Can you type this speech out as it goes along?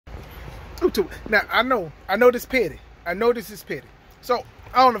Now I know this petty. I know this is petty. So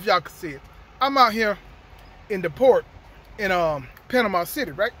I don't know if y'all can see it. I'm out here in the port in Panama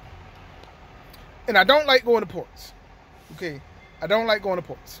City, right? And I don't like going to ports. Okay, I don't like going to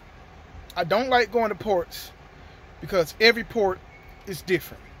ports. I don't like going to ports because every port is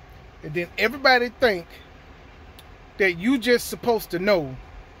different, and then everybody think that you just supposed to know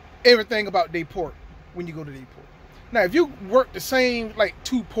everything about their port when you go to their port. Now, if you work the same like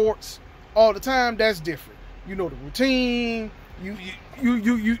 2 ports all the time, that's different. You know the routine.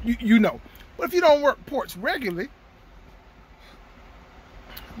 You know. But if you don't work ports regularly,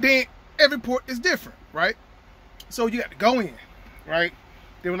 then every port is different, right? So you got to go in, right?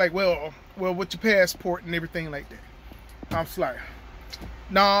 They were like, well, what's your passport and everything like that? I'm like,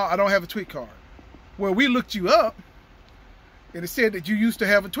 no, I don't have a TWIC card. Well, we looked you up, and it said that you used to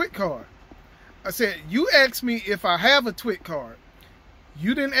have a TWIC card. I said, you asked me if I have a TWIC card.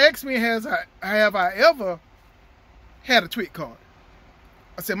 You didn't ask me have I ever had a TWIC card.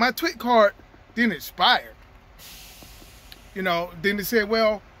 I said, my TWIC card didn't expire. You know, then they said,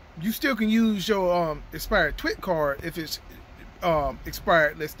 well, you still can use your expired TWIC card if it's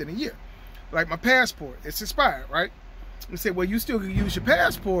expired less than a year. Like my passport, it's expired, right? They said, well, you still can use your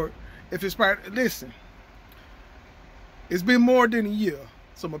passport if it's expired. Listen, it's been more than a year.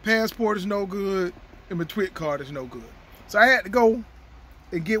 So my passport is no good and my TWIC card is no good. So I had to go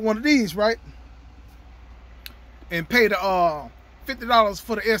and get one of these, right? And pay the $50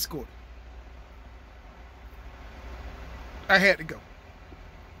 for the escort. I had to go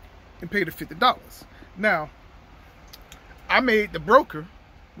and pay the $50. Now, I made the broker,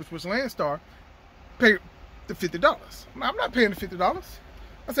 which was Landstar, pay the $50. I'm not paying the $50.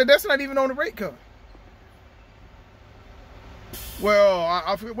 I said, that's not even on the rate card.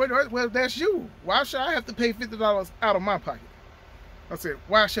 Well, well, that's you. Why should I have to pay $50 out of my pocket? I said,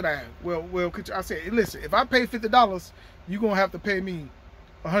 why should I? Well, I said, listen, if I pay $50, you're going to have to pay me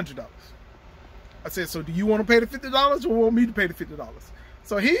 $100. I said, so do you want to pay the $50 or want me to pay the $50?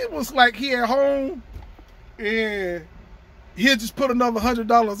 So he was like, he at home and he'll just put another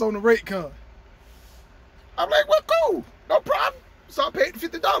 $100 on the rate card. I'm like, well, cool, no problem. So I paid the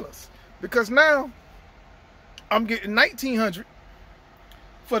 $50 because now I'm getting $1,900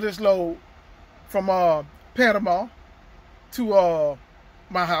 for this load from Panama to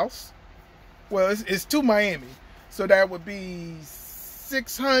my house. Well, it's to Miami, so that would be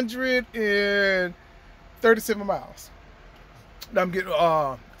 637 miles that I'm getting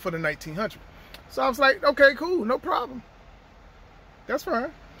for the $1,900. So I was like, okay, cool, no problem. That's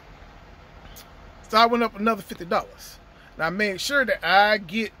fine. So I went up another $50. Now I made sure that I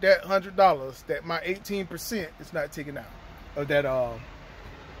get that $100, that my 18% is not taken out of that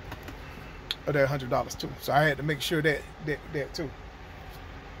 $100 too. So I had to make sure that too.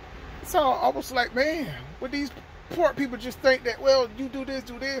 So I was like, man, what these poor people just think that, well, you do this,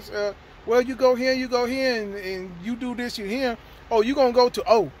 well, you go here, and you do this, you here. Oh, you gonna go to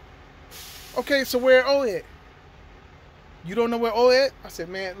O. Okay, so where O at? You don't know where O at? I said,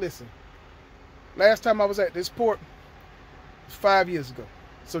 man, listen. Last time I was at this port was 5 years ago.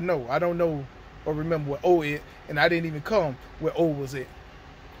 So no, I don't know or remember where O is, and I didn't even come where O was at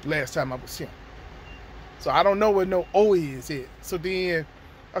last time I was here. So I don't know where no O is at. So then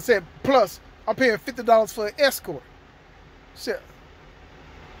I said, plus I'm paying $50 for an escort. She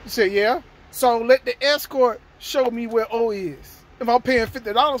said, yeah. So let the escort show me where O is. If I'm paying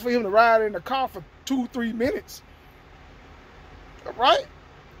 $50 for him to ride in the car for 2-3 minutes, right?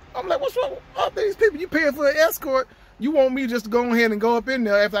 I'm like, what's wrong with all these people? You paying for an escort? You want me just to go ahead and go up in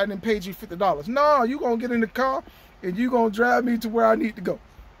there after I didn't pay you $50? No, you gonna get in the car and you gonna drive me to where I need to go.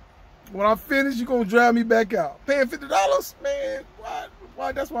 When I'm finished, you gonna drive me back out. Paying $50, man?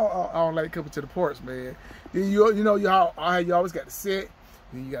 Why? That's why I don't like coming to the ports, man. Then you always got to sit.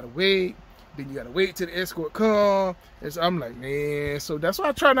 Then you gotta wait. Then you gotta wait till the escort come. And so I'm like, man. So that's why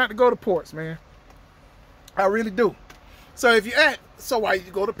I try not to go to ports, man. I really do. So if you ask, so why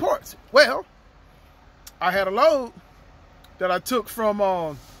you go to ports? Well, I had a load that I took from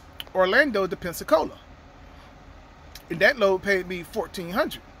Orlando to Pensacola, and that load paid me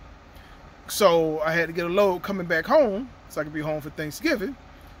 $1,400. So I had to get a load coming back home so I could be home for Thanksgiving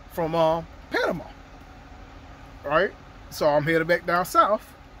from Panama. Right? So I'm headed back down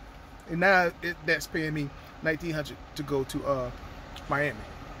south, and now that's paying me $1,900 to go to Miami.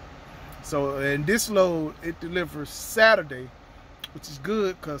 So, and this load, it delivers Saturday, which is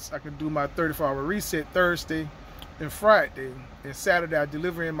good because I can do my 34-hour reset Thursday and Friday. And Saturday I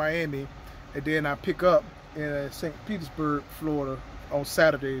deliver in Miami, and then I pick up in St. Petersburg, Florida on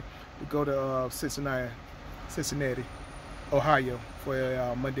Saturday to go to Cincinnati, Ohio for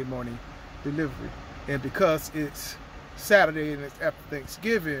a Monday morning delivery. And because it's Saturday and it's after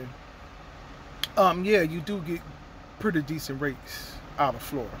Thanksgiving, yeah, you do get pretty decent rates out of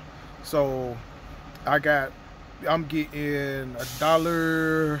Florida. So I'm getting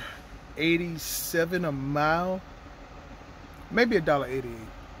 $1.87 a mile, maybe $1.88.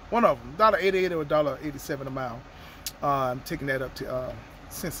 One of them, $1.88 or $1.87 a mile. I'm taking that up to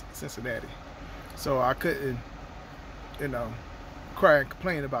Cincinnati. So I couldn't, you know, cry and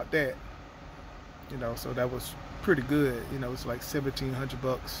complain about that. You know, so that was pretty good. You know, it's like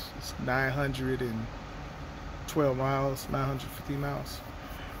 $1,700. It's 912 miles, 950 miles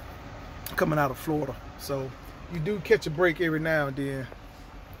coming out of Florida. So you do catch a break every now and then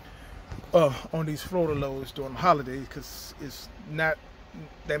on these Florida loads during the holidays, because it's not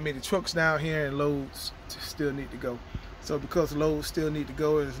that many trucks down here and loads still need to go. So because loads still need to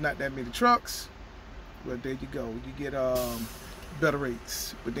go and there's not that many trucks, well, there you go. You get better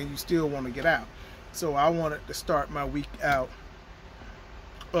rates, but then you still want to get out. So I wanted to start my week out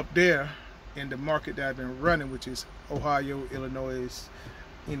up there in the market that I've been running, which is Ohio, Illinois,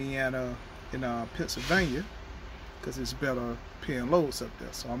 Indiana, and Pennsylvania, because it's better paying loads up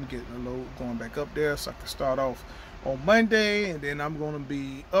there. So I'm getting a load going back up there so I can start off on Monday, and then I'm going to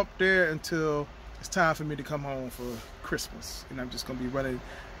be up there until it's time for me to come home for Christmas. And I'm just going to be running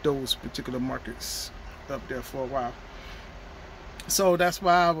those particular markets up there for a while. So that's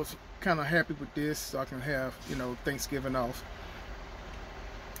why I was kind of happy with this, so I can have, you know, Thanksgiving off,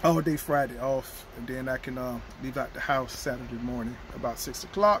 all day Friday off, and then I can leave out the house Saturday morning about 6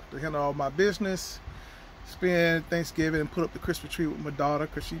 o'clock to handle all my business, spend Thanksgiving, and put up the Christmas tree with my daughter,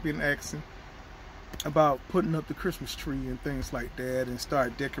 because she's been asking about putting up the Christmas tree and things like that, and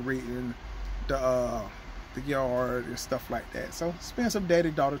start decorating the yard and stuff like that. So spend some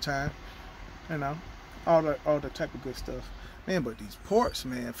daddy-daughter time, you know, all the type of good stuff. Man, but these ports,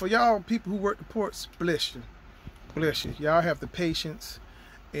 man, for y'all people who work the ports, bless you. Bless you. Y'all have the patience,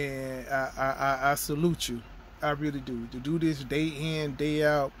 and I salute you. I really do. To do this day in, day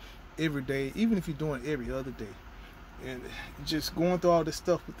out, every day, even if you're doing it every other day. And just going through all this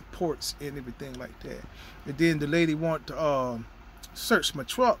stuff with the ports and everything like that. And then the lady wanted to search my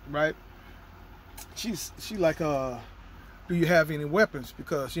truck, right? She like, do you have any weapons?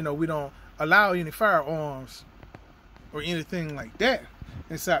 Because, you know, we don't allow any firearms or anything like that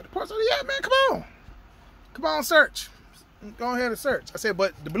inside the port. So yeah, man, come on, search. Go ahead and search. I said,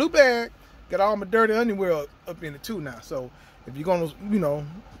 but the blue bag got all my dirty underwear up in it too now. So if you're gonna, you know,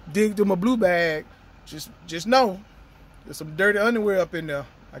 dig through my blue bag, just know there's some dirty underwear up in there.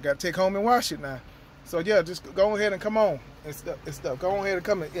 I gotta take home and wash it now. So yeah, just go ahead and come on and stuff. Go ahead and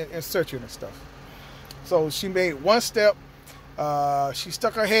come and search it and stuff. So she made one step. She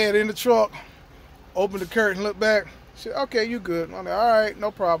stuck her head in the truck, opened the curtain, looked back. She said, okay, you good. I'm like, all right, no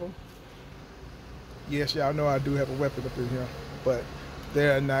problem. Yes, y'all know I do have a weapon up in here, but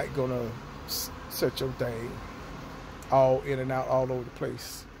they're not gonna search your thing all in and out all over the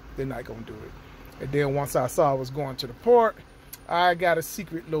place. They're not gonna do it. And then once I saw I was going to the port, I got a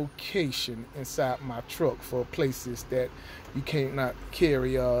secret location inside my truck for places that you can't not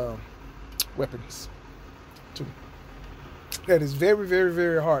carry weapons to. That is very, very,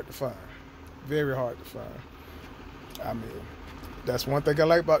 very hard to find. Very hard to find. I mean, that's one thing I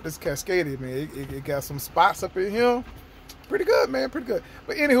like about this Cascadia, man. It got some spots up in here. Pretty good, man. Pretty good.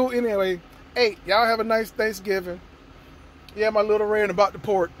 But anyway, hey, y'all have a nice Thanksgiving. Yeah, my little rant about the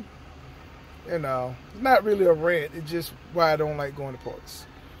port. You know, it's not really a rant. It's just why I don't like going to ports.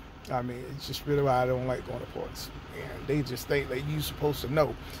 I mean, it's just really why I don't like going to ports. And they just think that you're supposed to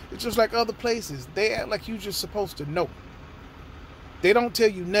know. It's just like other places. They act like you're just supposed to know. They don't tell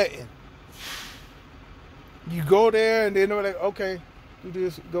you nothing. You go there and they're like, okay, do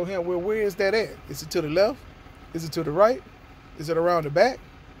this, go here. Well, where is that at? Is it to the left? Is it to the right? Is it around the back?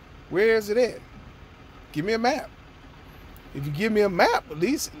 Where is it at? Give me a map. If you give me a map, at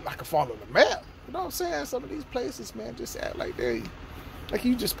least I can follow the map. You know what I'm saying? Some of these places, man, just act like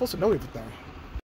you're just supposed to know everything.